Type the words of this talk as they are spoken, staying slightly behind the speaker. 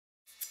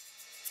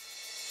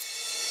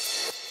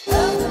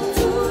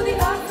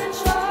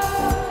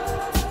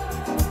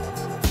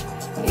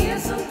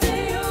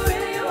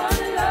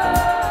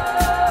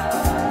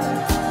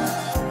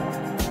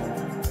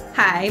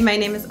Hi, my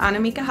name is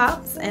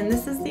Annamieka and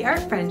this is the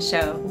Art Friends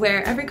Show,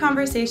 where every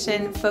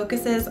conversation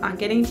focuses on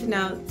getting to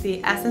know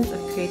the essence of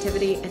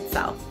creativity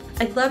itself.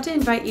 I'd love to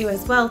invite you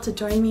as well to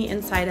join me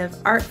inside of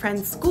Art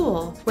Friends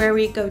School, where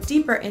we go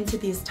deeper into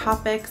these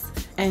topics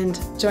and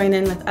join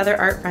in with other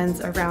art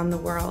friends around the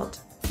world.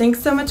 Thanks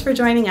so much for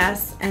joining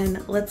us,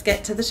 and let's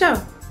get to the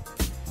show.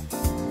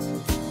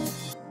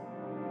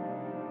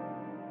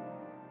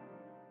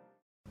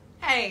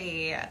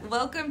 Hey,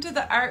 welcome to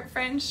the Art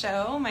Friends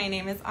Show. My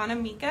name is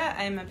Annamieka.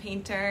 I'm a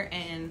painter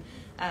and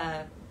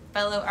a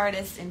fellow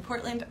artist in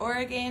Portland,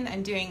 Oregon.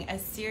 I'm doing a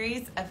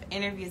series of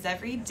interviews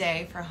every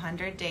day for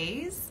 100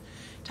 days,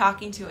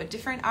 talking to a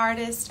different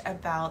artist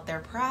about their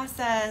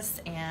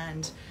process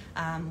and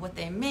what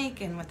they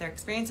make and what their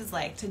experience is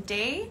like.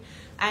 Today,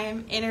 I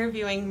am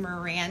interviewing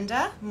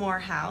Miranda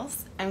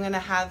Morehouse. I'm going to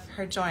have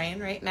her join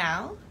right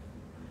now.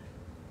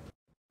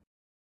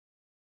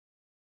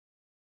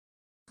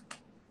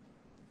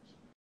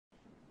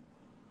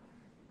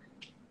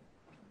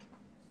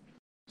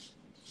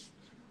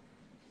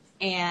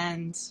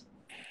 And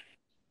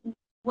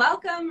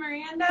welcome,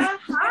 Miranda.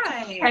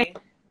 Hi. Hey.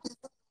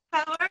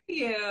 How are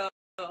you?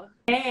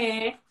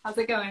 Hey, how's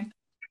it going?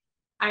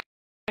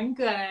 I'm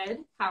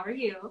good. How are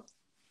you?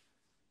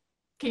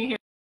 Can you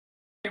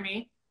hear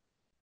me?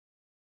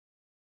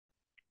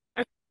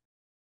 Okay.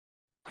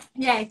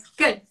 Yay,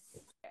 good.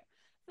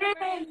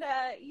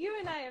 Miranda, you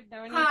and I have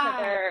known each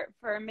other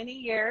for many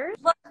years.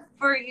 I'd love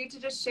for you to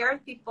just share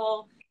with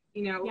people,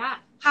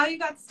 how you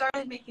got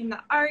started making the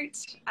art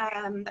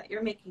that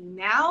you're making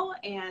now,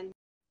 and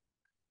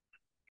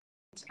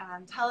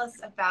tell us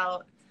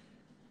about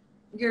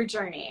your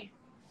journey.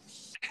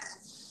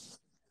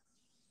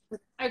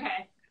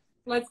 Okay,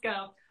 let's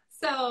go.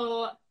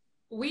 So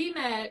we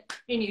met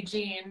in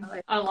Eugene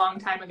a long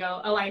time ago,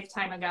 a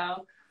lifetime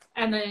ago,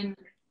 and then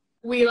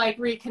we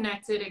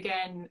reconnected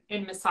again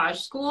in massage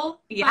school.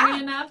 Yeah.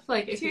 Funny enough,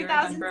 if you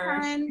remember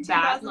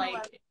that,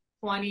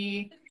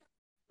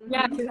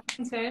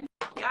 2010.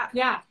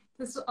 Yeah,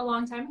 this was a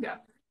long time ago.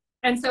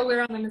 And so we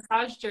were on the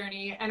massage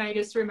journey, and I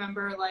just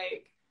remember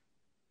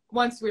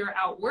once we were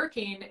out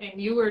working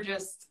and you were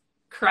just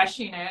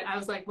crushing it, I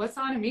was like, what's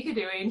Annamieka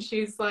doing?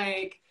 She's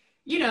like,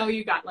 you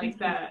got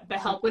the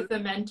help with the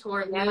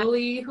mentor,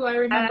 Lily, who I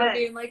remember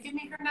being like, give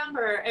me her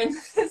number. And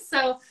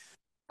so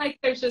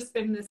there's just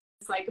been this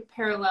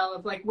parallel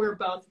of we're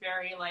both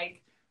very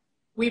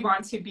we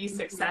want to be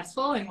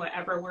successful in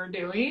whatever we're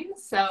doing.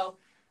 So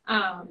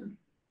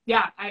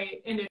I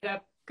ended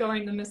up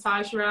going the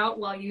massage route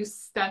while you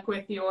stuck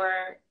with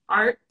your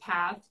art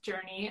path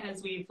journey,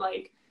 as we've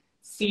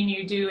seen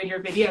you do in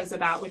your videos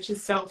about, which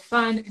is so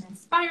fun and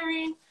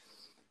inspiring.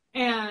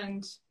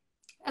 And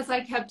as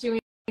I kept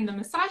doing the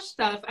massage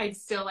stuff, I'd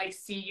still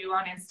see you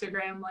on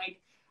Instagram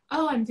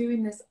oh, I'm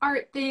doing this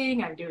art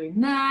thing, I'm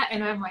doing that,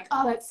 and I'm like,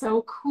 oh, that's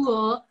so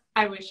cool,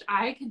 I wish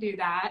I could do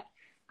that.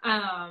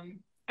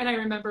 And I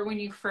remember when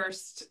you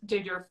first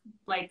did your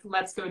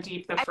Let's Go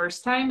Deep the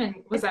first time, and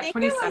was that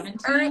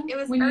 2017? It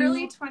was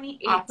early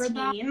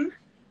 2018.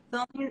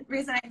 The only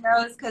reason I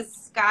know is because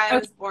Sky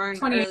was born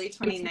early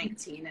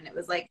 2019, and it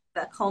was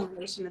the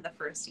culmination of the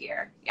first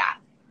year. Yeah.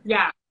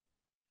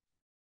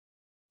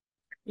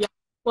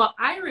 Well,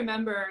 I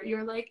remember you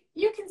were like,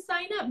 you can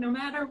sign up no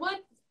matter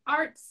what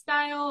art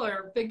style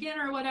or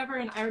beginner or whatever.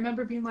 And I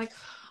remember being like,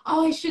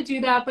 oh, I should do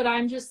that, but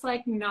I'm just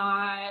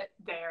not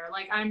there.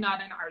 I'm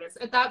not an artist.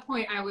 At that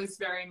point, I was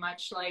very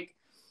much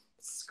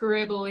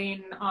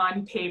scribbling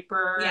on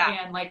paper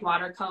and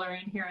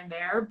watercoloring here and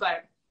there,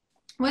 but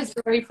was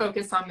very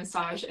focused on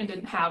massage and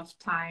didn't have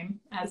time,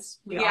 as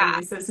we all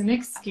use as an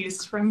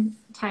excuse from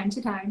time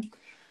to time.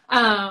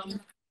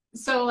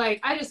 So I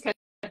just kept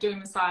doing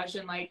massage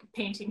and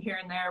painting here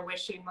and there,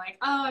 wishing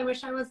oh, I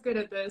wish I was good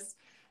at this.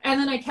 And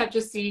then I kept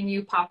just seeing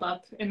you pop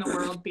up in the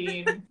world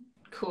being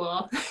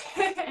cool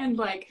and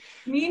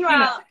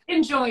meanwhile,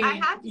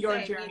 enjoying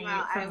your journey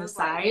from the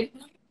side.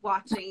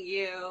 Watching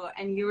you,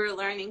 and you were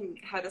learning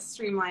how to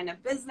streamline a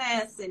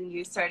business, and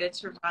you started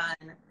to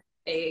run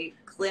a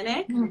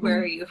clinic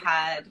where you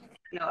had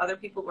other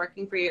people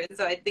working for you. And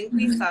so I think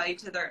we saw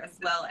each other as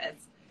well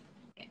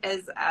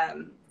as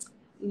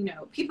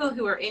people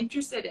who are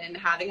interested in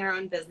having our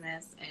own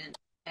business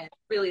and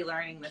really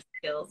learning the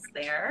skills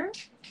there.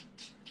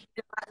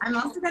 I'm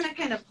also going to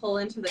kind of pull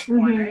into the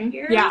corner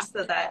here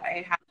so that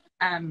I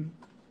have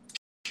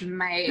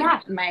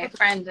my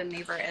friend and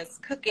neighbor is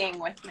cooking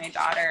with my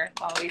daughter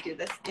while we do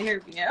this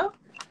interview,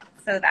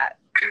 so that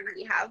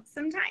we have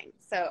some time.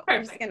 So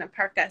I'm just going to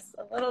park us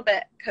a little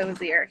bit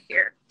cozier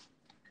here.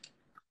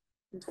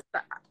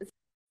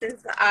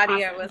 Since the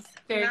audio was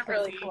not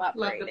really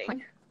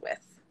cooperating with.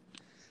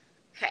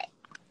 Okay.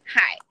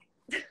 Hi.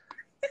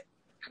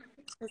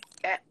 Let's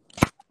get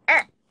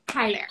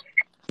Hi. there.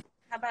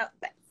 How about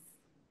this?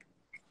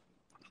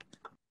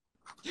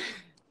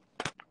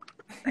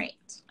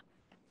 Great.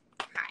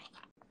 Hi.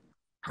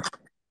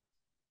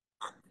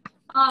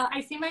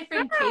 I see my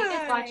friend Kate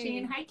is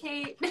watching. Hi,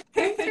 Kate.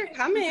 Thanks for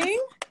coming.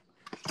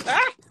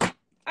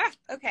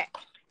 Okay.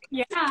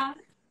 Yeah.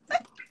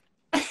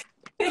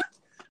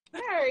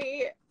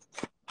 Sorry.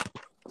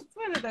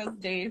 one of those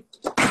days.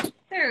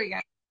 There we go.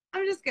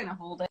 I'm just gonna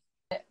hold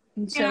it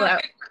and chill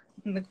out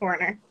in the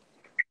corner.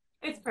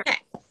 It's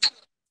perfect.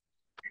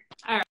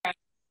 All right.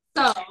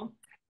 So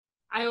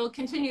I will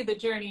continue the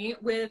journey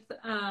with,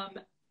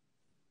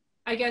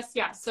 I guess,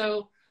 yeah.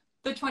 So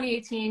the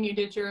 2018, you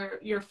did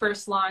your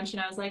first launch,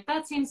 and I was like,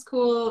 that seems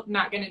cool.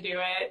 Not gonna do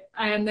it.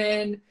 And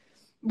then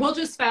we'll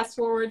just fast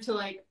forward to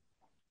like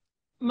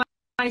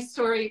my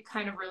story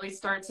kind of really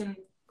starts in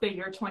the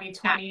year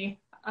 2020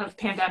 of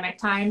pandemic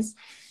times,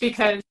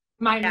 because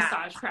my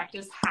massage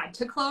practice had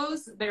to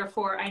close.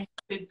 Therefore, I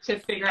needed to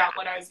figure out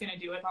what I was going to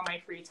do with all my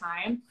free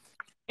time.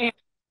 And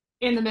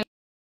in the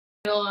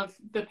middle of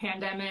the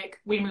pandemic,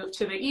 we moved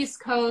to the East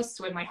Coast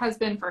with my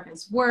husband for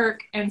his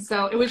work. And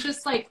so it was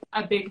just like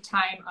a big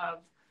time of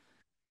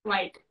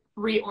like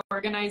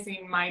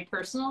reorganizing my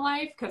personal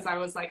life, because I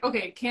was like,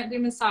 okay, can't do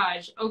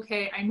massage.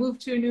 Okay, I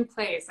moved to a new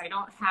place. I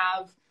don't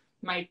have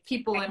my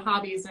people and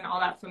hobbies and all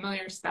that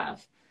familiar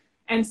stuff.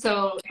 And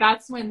so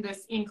that's when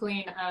this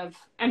inkling of,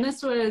 and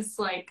this was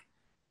like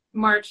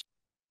March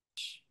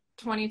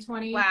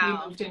 2020.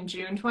 Wow. We moved in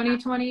June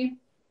 2020.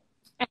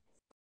 And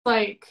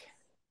like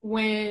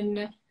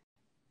when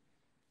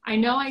I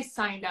know I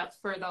signed up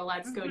for the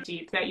Let's Go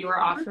Deep that you were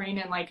offering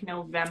in like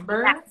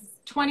November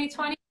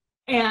 2020.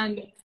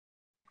 And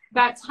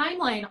that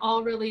timeline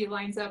all really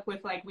lines up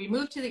with like, we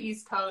moved to the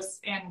East Coast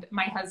and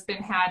my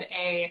husband had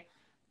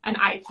an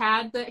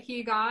iPad that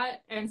he got.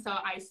 And so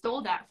I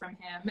stole that from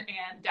him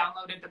and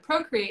downloaded the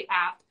Procreate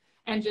app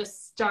and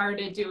just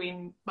started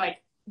doing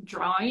like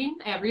drawing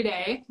every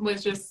day.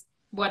 Was just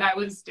what I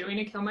was doing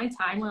to kill my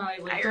time while I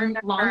lived in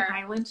Long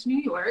Island, New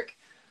York.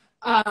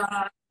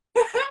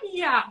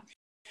 Yeah.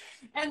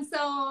 And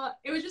so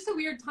it was just a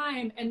weird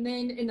time. And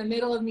then in the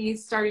middle of me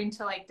starting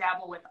to like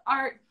dabble with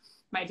art,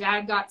 my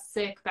dad got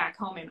sick back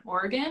home in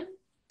Oregon.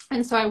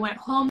 And so I went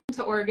home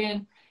to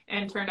Oregon,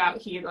 and turned out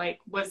he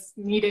like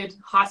needed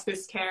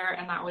hospice care.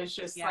 And that was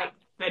just like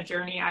the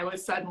journey I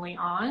was suddenly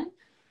on.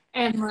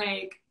 And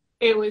like,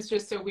 it was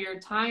just a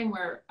weird time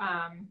where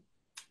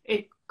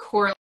it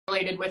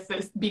correlated with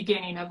this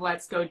beginning of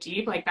Let's Go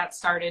Deep. Like that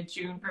started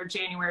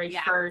January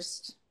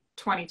 1st,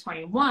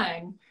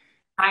 2021.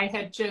 I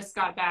had just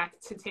got back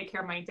to take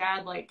care of my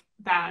dad like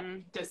that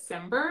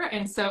December.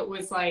 And so it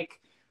was like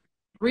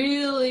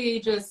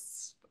really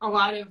just a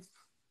lot of,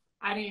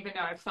 I don't even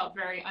know, I felt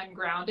very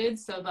ungrounded.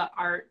 So the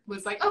art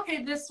was like,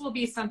 okay, this will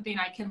be something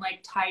I can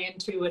like tie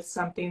into with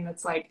something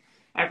that's like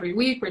every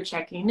week we're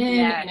checking in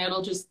and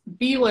it'll just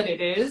be what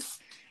it is.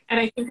 And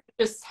I think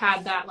I just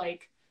had that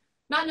like,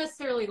 not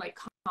necessarily like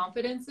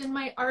confidence in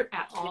my art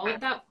at all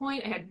at that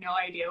point. I had no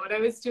idea what I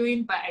was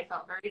doing, but I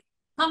felt very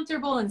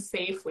comfortable and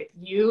safe with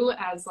you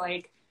as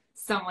like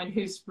someone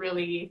who's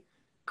really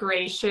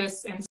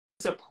gracious and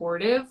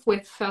supportive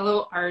with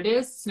fellow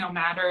artists, no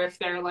matter if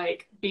they're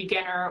like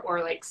beginner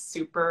or like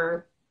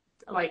super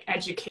like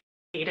educated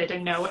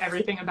and know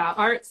everything about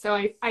art. So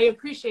I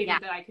appreciated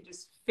that I could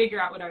just figure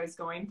out what I was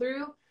going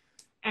through.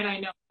 And I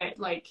know that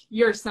like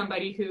you're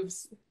somebody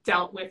who's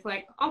dealt with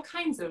like all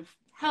kinds of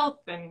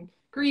health and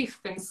grief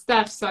and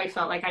stuff. So I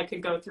felt like I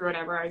could go through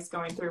whatever I was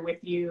going through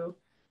with you.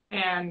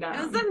 And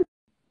it was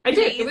I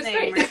did. It was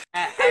great.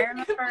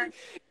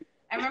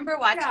 I remember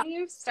watching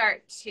you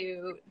start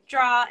to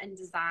draw and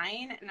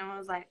design, and I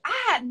was like,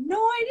 I had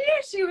no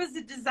idea she was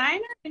a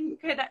designer and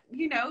could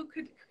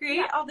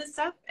create all this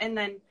stuff. And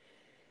then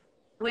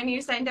when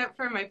you signed up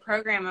for my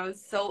program, I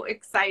was so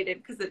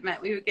excited because it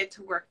meant we would get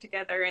to work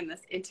together in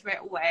this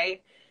intimate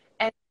way.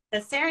 And the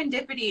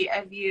serendipity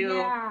of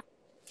you,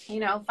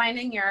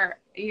 finding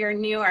your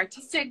new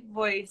artistic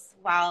voice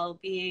while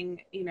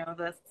being,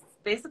 this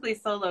basically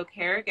solo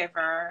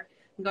caregiver,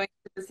 going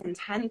through this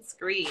intense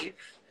grief.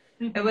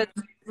 It was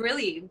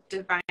really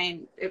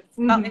divine. It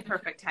felt like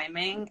perfect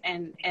timing,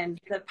 and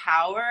the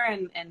power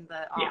and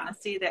the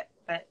honesty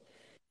that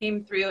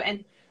came through.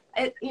 And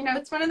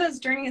it's one of those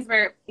journeys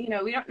where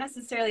we don't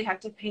necessarily have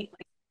to paint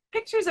like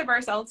pictures of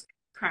ourselves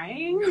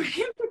crying. We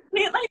can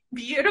paint like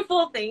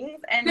beautiful things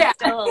and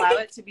still allow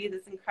it to be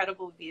this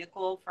incredible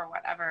vehicle for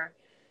whatever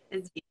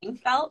is being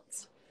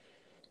felt.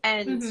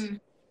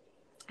 And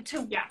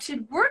to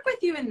work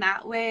with you in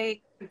that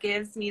way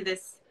gives me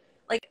this,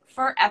 like,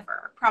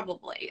 forever,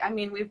 probably. I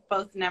mean, we've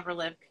both never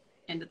lived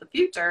into the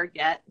future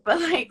yet,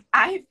 but like,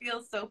 I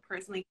feel so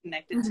personally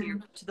connected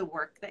to the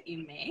work that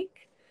you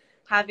make,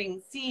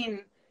 having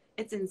seen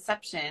its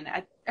inception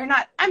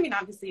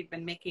obviously you've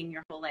been making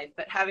your whole life,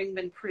 but having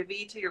been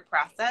privy to your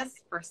process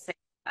for 6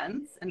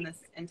 months in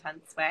this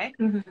intense way,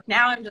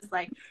 now I'm just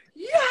like,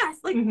 yes,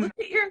 like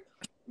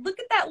look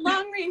at that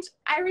long range.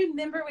 I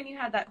remember when you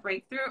had that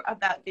breakthrough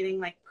about getting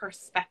like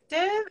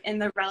perspective in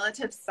the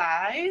relative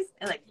size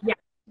and like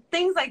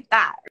things like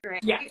that,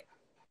 right?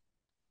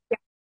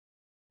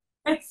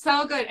 It's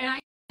so good. And I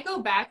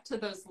go back to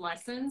those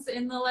lessons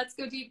in the Let's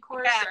Go Deep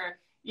course, or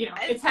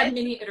it's had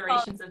many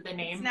iterations of the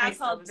name. It's now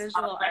called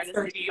Visual Artist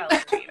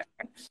Accelerator.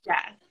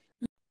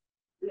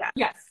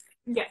 Yes.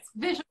 Yes,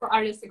 visual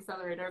artist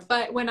accelerator.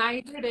 But when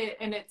I did it,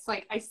 and it's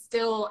like I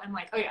still am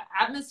like, oh yeah,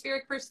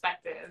 atmospheric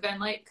perspective and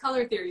like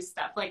color theory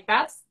stuff. Like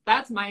that's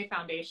my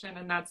foundation,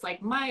 and that's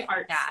like my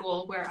art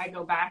school where I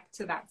go back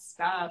to that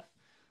stuff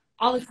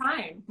all the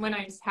time when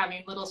I'm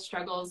having little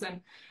struggles.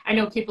 And I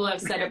know people have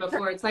said it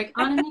before. It's like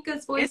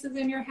Annamieka's voice is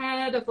in your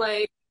head of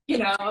like, you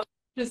know,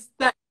 just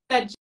that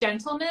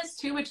gentleness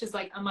too, which is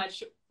like a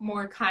much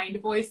more kind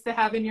voice to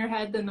have in your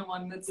head than the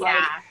one that's like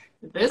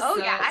this. Oh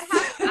yeah,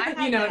 I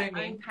have you know what I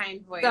mean?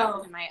 Unkind voice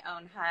in my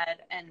own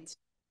head, and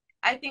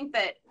I think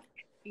that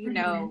you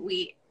know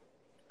we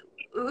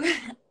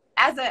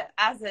as a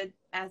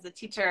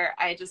teacher,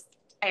 I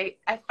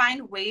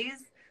find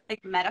ways,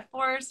 like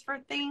metaphors for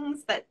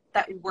things that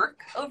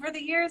work over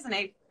the years, and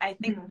I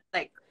think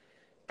like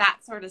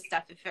that sort of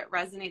stuff, if it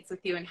resonates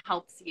with you and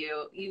helps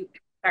you, you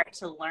start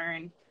to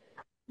learn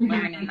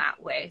in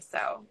that way.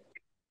 So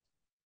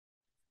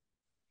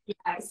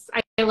yes,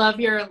 I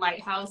love your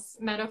lighthouse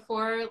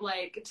metaphor,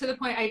 like to the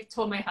point I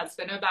told my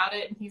husband about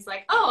it, and he's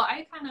like, oh,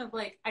 I kind of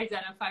like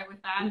identify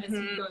with that as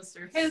he goes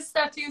through his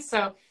stuff too.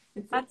 So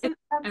I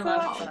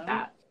love all of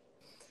that.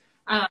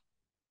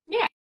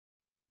 Yeah.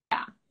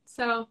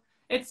 So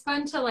it's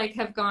fun to like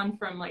have gone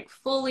from like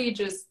fully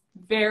just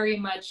very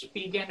much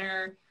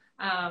beginner,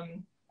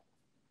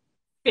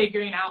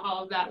 figuring out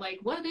all of that, like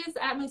what is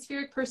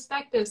atmospheric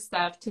perspective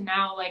stuff, to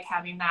now like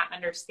having that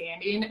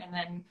understanding, and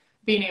then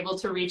being able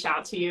to reach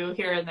out to you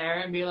here and there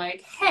and be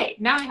like, hey,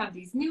 now I have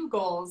these new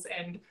goals,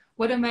 and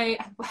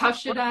how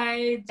should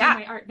I do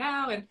my art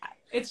now? And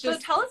it's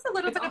just, so tell us a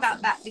little bit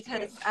about that,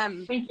 because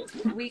thank you.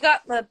 We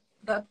got the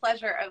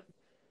pleasure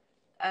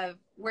of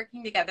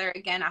working together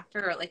again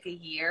after like a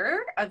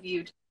year of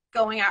you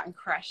going out and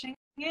crushing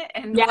it.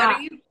 And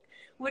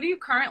what are you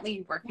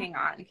currently working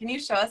on? Can you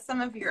show us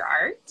some of your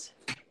art?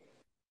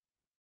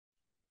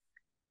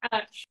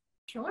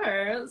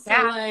 Sure. So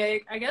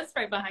like, I guess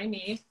right behind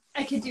me,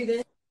 I could do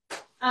this.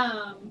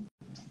 I'll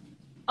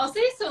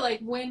say, so like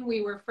when we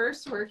were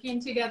first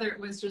working together, it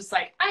was just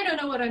like, I don't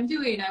know what I'm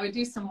doing. I would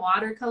do some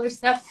watercolor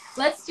stuff.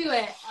 Let's do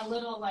it a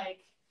little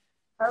like,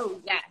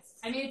 oh yes,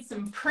 I made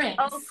some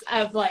prints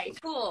of like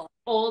old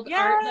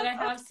art that I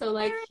have. So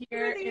like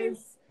here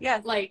is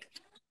like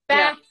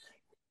back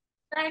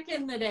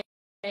in the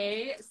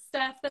day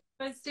stuff that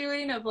I was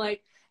doing of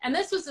like, and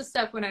this was the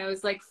stuff when I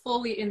was like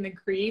fully in the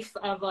grief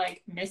of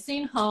like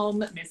missing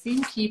home,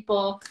 missing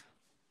people,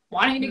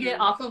 wanting to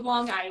get off of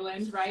Long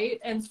Island, right?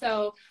 And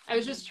so I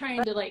was just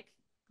trying to like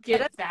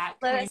get that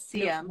kind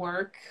of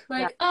work.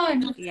 Like, So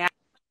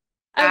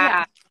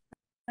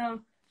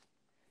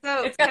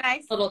it's got can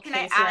I little can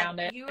I case add, around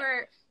it. you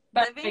were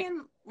living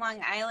in Long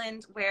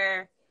Island,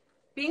 where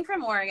being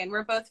from Oregon,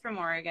 we're both from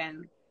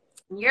Oregon.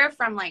 You're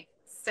from like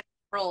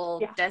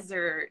central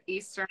desert,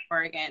 eastern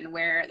Oregon,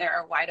 where there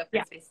are wide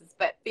open spaces.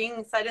 But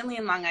being suddenly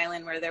in Long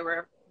Island, where there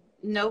were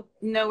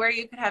nowhere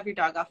you could have your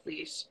dog off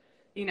leash,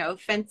 you know,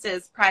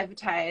 fences,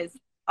 privatized,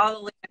 all the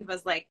land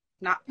was like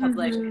not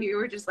public. You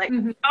were just like,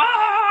 And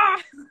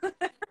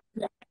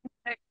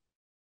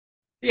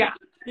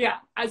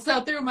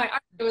so through my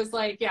art, it was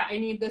like, I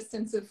need this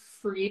sense of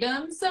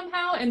freedom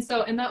somehow. And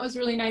that was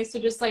really nice to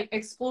just like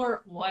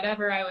explore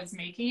whatever I was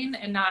making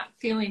and not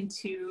feeling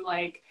too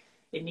like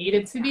it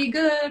needed to be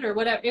good or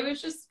whatever. It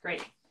was just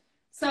great.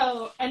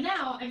 So, and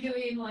now I'm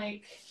doing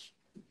like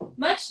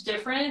much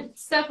different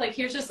stuff. Like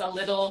here's just a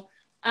little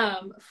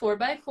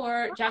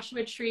 4x4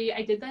 Joshua tree.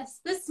 I did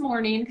this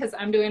morning because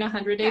I'm doing a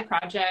 100-day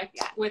project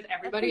with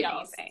everybody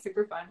else.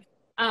 Super fun.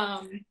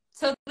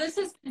 So this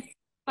is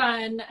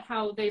fun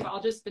how they've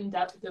all just been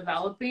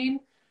developing.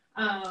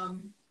 I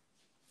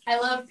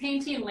love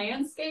painting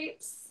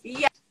landscapes.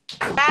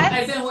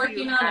 I've been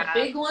working on a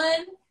big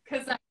one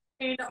because I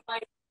paint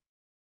like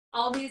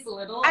all these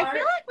little I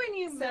feel like when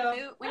you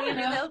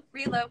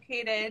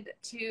relocated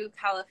to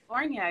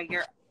California,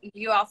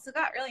 you also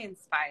got really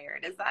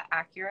inspired. Is that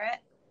accurate?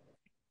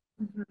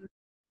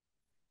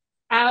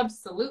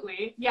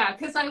 Absolutely. Yeah,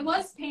 because I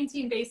was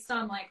painting based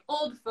on like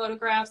old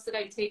photographs that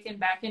I'd taken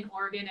back in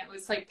Oregon. It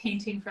was like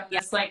painting from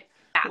this like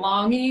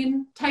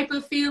longing type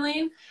of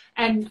feeling.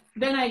 And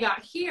then I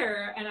got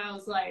here and I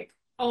was like,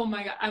 oh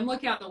my God, I'm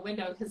looking out the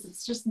window because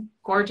it's just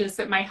gorgeous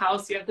at my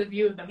house. You have the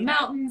view of the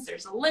mountains.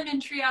 There's a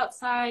lemon tree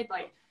outside,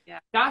 like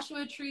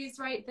Joshua trees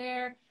right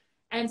there.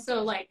 And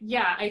so like,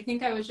 I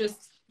think I was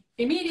just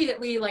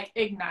immediately like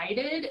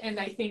ignited. And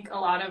I think a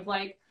lot of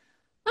like,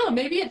 oh,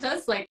 maybe it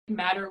does like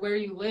matter where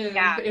you live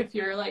if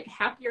you're like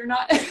happy or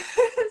not.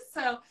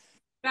 So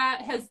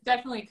that has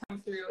definitely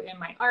come through in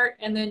my art.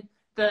 And then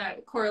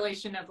the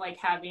correlation of like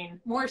having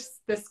more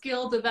the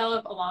skill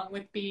develop along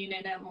with being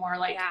in a more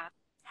like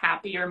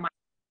happier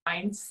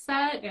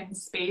mindset and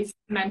space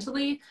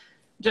mentally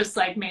just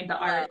like made the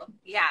art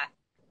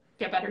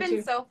get better. It's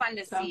been so fun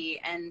to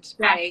see, and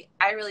I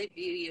really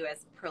view you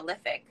as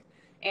prolific,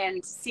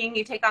 and seeing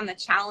you take on the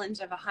challenge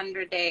of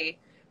 100-day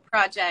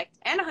project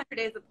and 100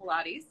 days of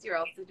Pilates. You're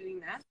also doing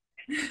that.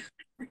 You're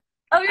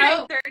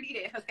doing 30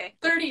 days. Okay.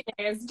 30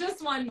 days,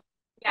 just one.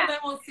 And then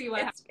we'll see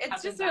what happens.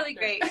 It's just really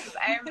great because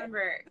I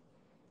remember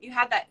you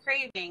had that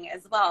craving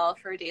as well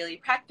for daily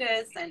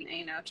practice and,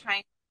 you know,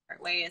 trying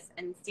different ways,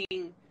 and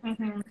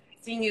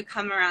seeing you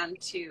come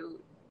around to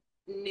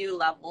new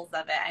levels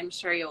of it. I'm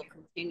sure you'll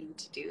continue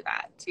to do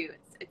that too.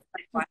 It's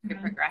like a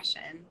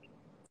progression.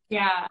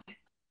 Yeah.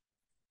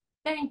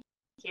 Thank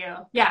you.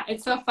 Yeah,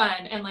 it's so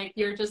fun. And like,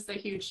 you're just a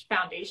huge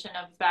foundation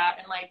of that,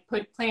 and like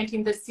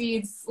planting the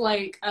seeds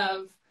like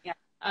of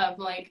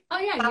like, oh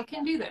yeah, you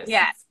can do this.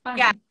 Yeah. It's fun.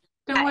 Yeah.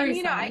 Don't worry. And,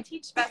 you know, I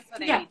teach best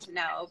what I need to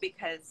know,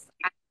 because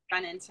I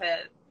run into,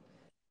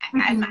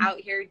 I'm out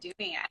here doing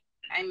it.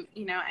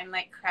 I'm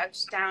like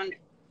crouched down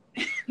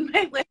in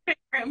my living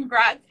room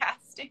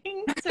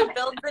broadcasting to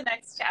build the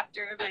next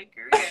chapter of my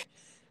career,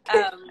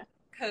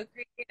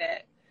 co-create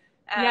it.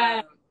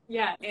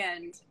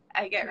 And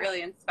I get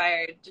really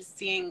inspired just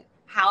seeing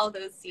how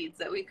those seeds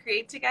that we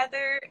create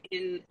together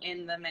in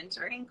the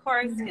mentoring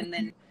course can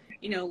then,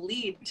 you know,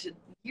 lead to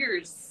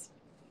years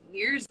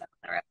down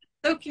the road.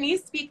 So can you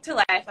speak to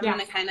life? I'm going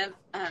to kind of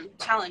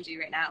challenge you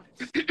right now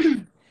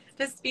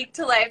to speak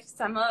to life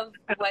some of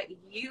what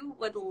you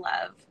would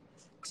love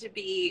to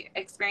be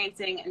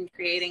experiencing and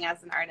creating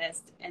as an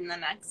artist in the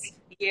next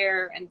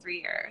year and 3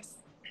 years.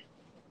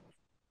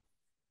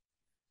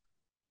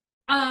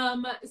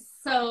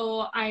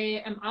 So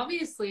I am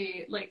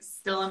obviously like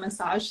still a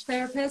massage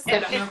therapist. I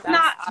don't know if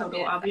that's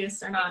total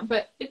obvious or not,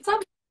 but it's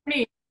obvious to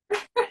me.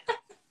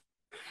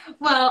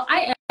 Well,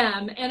 I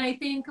am. And I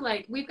think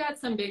like we've got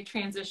some big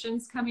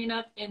transitions coming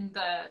up in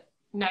the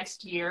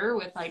next year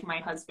with like my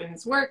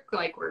husband's work,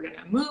 like we're going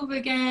to move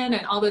again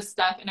and all this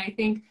stuff. And I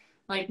think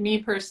like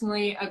me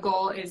personally, a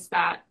goal is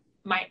that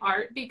my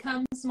art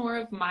becomes more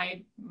of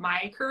my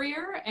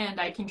career, and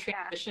I can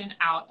transition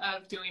out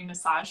of doing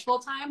massage full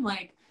time.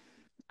 Like,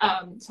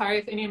 sorry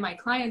if any of my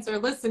clients are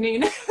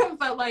listening,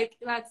 but like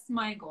that's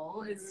my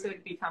goal, is to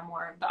become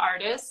more of the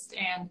artist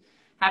and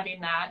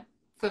having that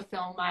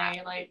fulfill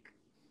my like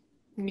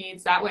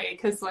needs that way.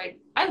 Cause like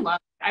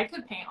I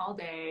could paint all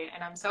day,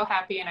 and I'm so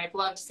happy, and I've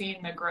loved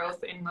seeing the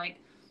growth in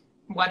like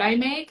what I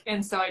make.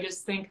 And so I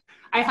just think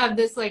I have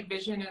this like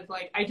vision of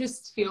like, I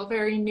just feel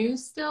very new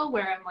still,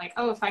 where I'm like,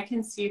 oh, if I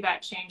can see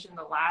that change in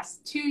the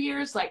last 2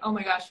 years, like, oh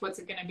my gosh, what's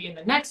it going to be in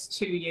the next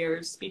 2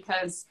 years?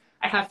 Because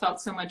I have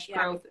felt so much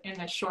growth in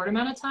a short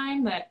amount of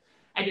time that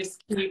I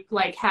just keep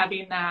like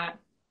having that,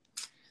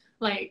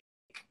 like,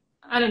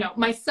 I don't know,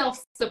 my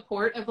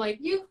self-support of like,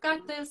 you've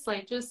got this,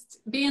 like,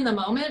 just be in the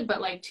moment.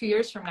 But like 2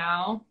 years from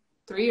now,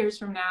 3 years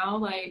from now,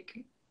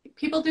 like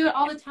people do it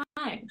all the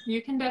time.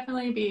 You can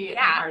definitely be an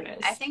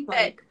artist. I think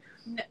like,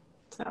 that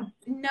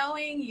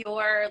knowing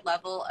your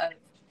level of,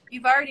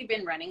 you've already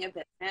been running a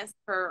business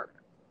for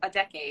a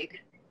decade,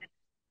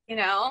 you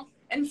know?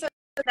 And so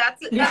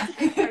that's a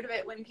big part of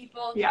it when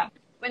people,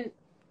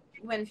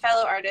 when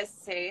fellow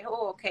artists say,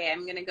 oh, okay,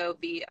 I'm going to go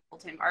be a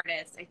full-time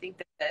artist. I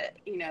think that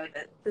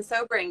the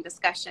sobering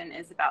discussion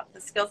is about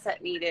the skill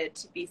set needed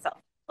to be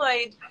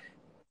self-employed,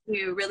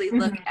 to really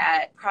look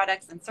at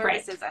products and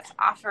services as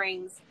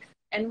offerings.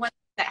 And one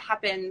thing that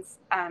happens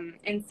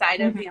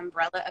inside of the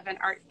umbrella of an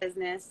art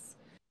business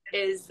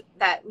is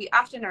that we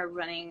often are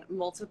running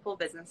multiple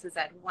businesses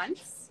at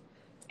once.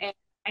 And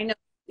I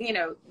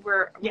know,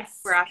 we're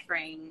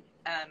offering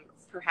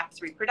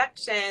perhaps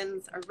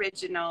reproductions,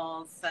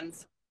 originals, some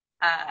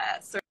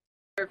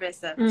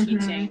service of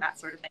teaching, that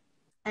sort of thing.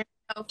 And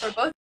so for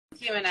both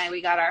you and I,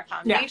 we got our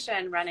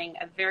foundation running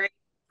a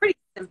pretty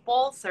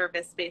simple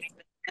service-based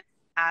business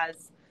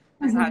as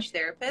massage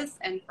therapists.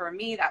 And for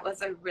me, that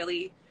was a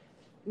really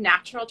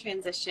natural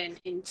transition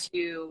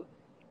into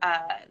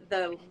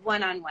the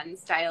one-on-one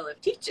style of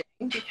teaching,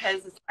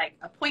 because it's like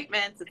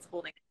appointments, it's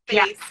holding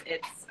space,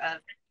 it's a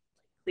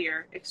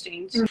clear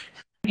exchange.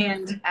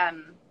 And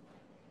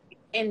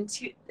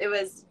it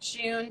was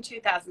June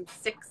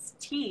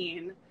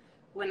 2016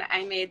 when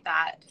I made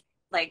that,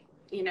 like,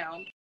 you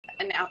know,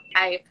 and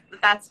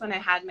that's when I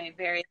had my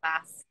very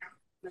last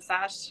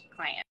massage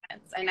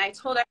clients. And I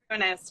told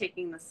everyone I was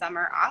taking the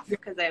summer off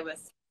because I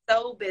was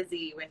so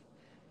busy with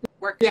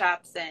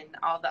workshops and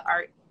all the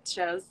art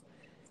shows.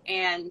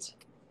 And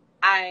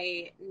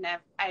I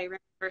remember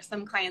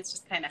some clients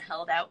just kind of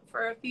held out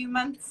for a few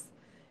months.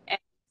 And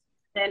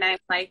then I'm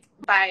like,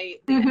 by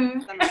the end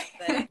of the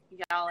summer,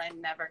 y'all, I'm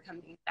never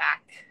coming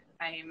back.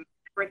 I'm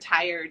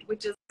retired,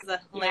 which is a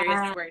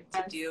hilarious word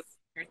to do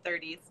in your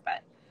 30s,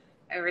 but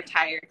I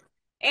retired.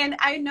 And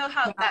I know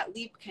how that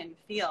leap can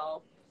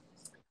feel.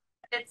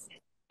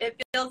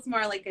 It feels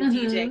more like a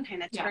DJ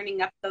kind of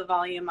turning up the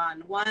volume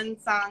on one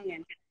song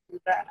and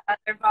the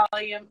other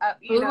volume up.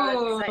 You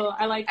know, it's like,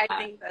 I like that. I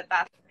think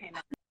that's kind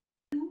of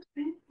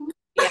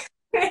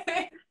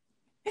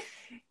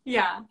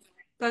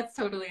that's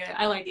totally it.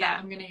 I like that.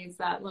 I'm gonna use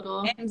that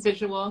little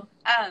visual.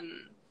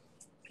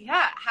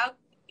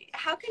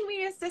 How can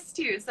we assist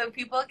you so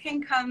people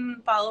can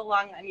come follow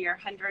along on your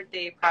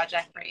 100-day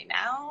project right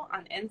now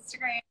on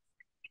Instagram?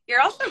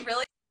 You're also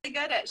really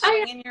good at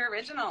showing in your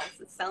originals,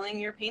 selling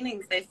your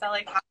paintings. They sell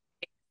like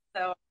hotcakes.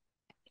 So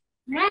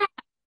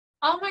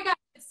oh my god,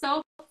 it's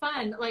so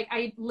fun. Like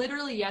I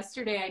literally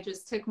yesterday I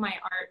just took my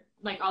art,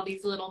 like all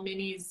these little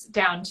minis,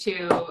 down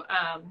to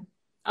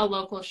a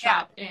local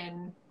shop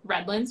in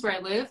Redlands where I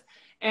live.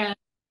 And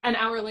an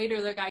hour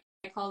later, the guy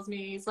calls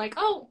me. He's like,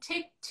 "Oh,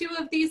 take 2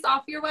 of these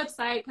off your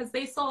website because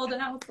they sold."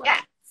 And I was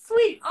like,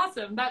 "Sweet,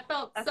 awesome." That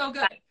felt so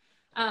good.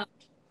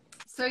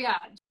 So yeah,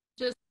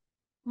 just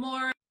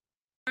more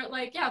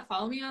like,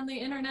 follow me on the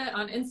internet,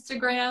 on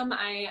Instagram.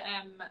 I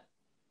am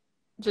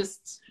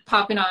just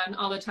popping on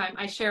all the time.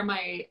 I share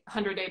my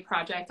 100-day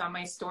project on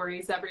my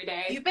stories every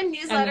day. You've been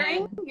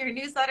newslettering. Your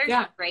newsletters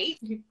are great.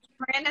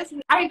 Miranda's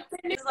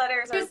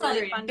newsletters are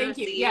really fun to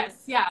receive.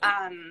 Yes, yeah.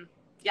 I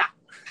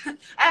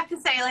have to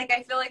say, like,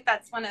 I feel like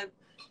that's one of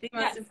the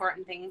most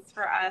important things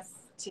for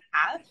us to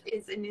have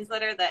is a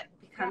newsletter that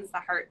becomes the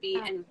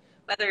heartbeat. And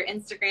whether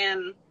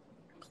Instagram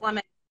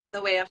plummets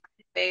the way of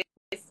face,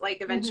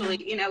 like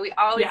eventually, you know, we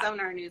always own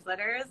our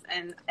newsletters.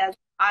 And as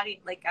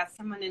as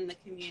someone in the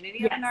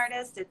community of an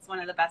artist, it's one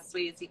of the best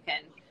ways you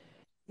can,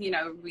 you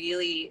know,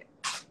 really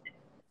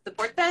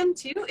support them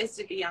too, is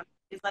to be on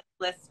the newsletter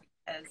list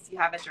because you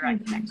have a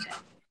direct connection.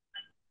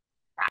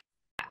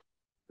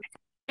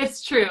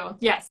 It's true.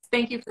 Yes.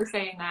 Thank you for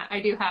saying that.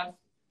 I do have,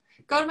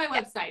 go to my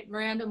website,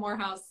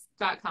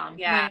 mirandamorehouse.com.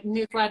 My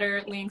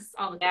newsletter, links,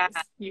 all of those.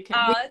 You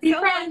can be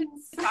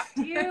friends. To talk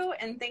to you,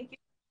 and thank you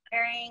for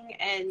sharing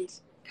and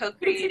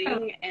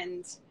co-creating.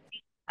 And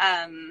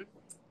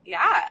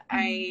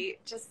I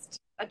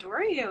just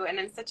adore you, and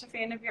I'm such a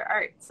fan of your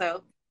art.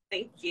 So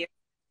thank you.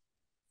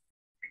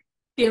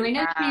 Feeling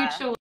it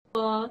mutual.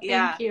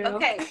 Thank you.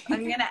 Okay, I'm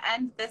going to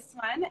end this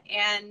one,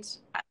 and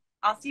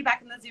I'll see you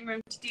back in the Zoom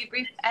room to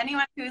debrief.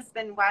 Anyone who's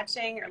been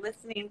watching or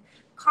listening,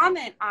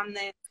 comment on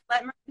this.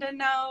 Let Miranda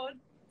know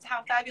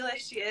how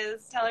fabulous she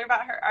is. Tell her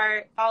about her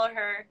art. Follow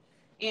her.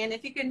 And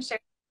if you can share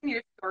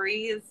your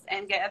stories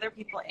and get other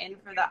people in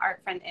for the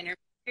Art Friend interview,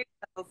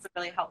 that's also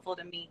really helpful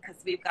to me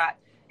because we've got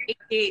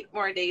 88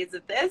 more days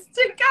of this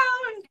to go.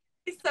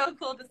 It's so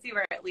cool to see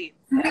where it leads.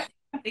 So,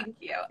 thank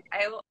you.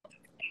 I love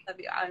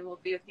you. I will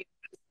be with you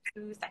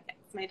in 2 seconds.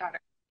 My daughter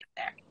is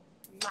there.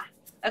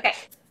 Okay.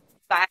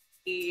 Bye.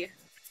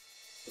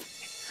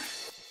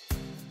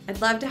 I'd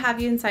love to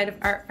have you inside of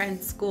Art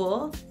Friend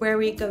School, where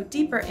we go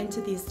deeper into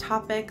these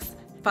topics.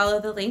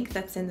 Follow the link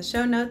that's in the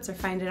show notes or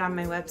find it on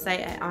my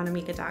website at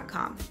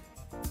annamieka.com.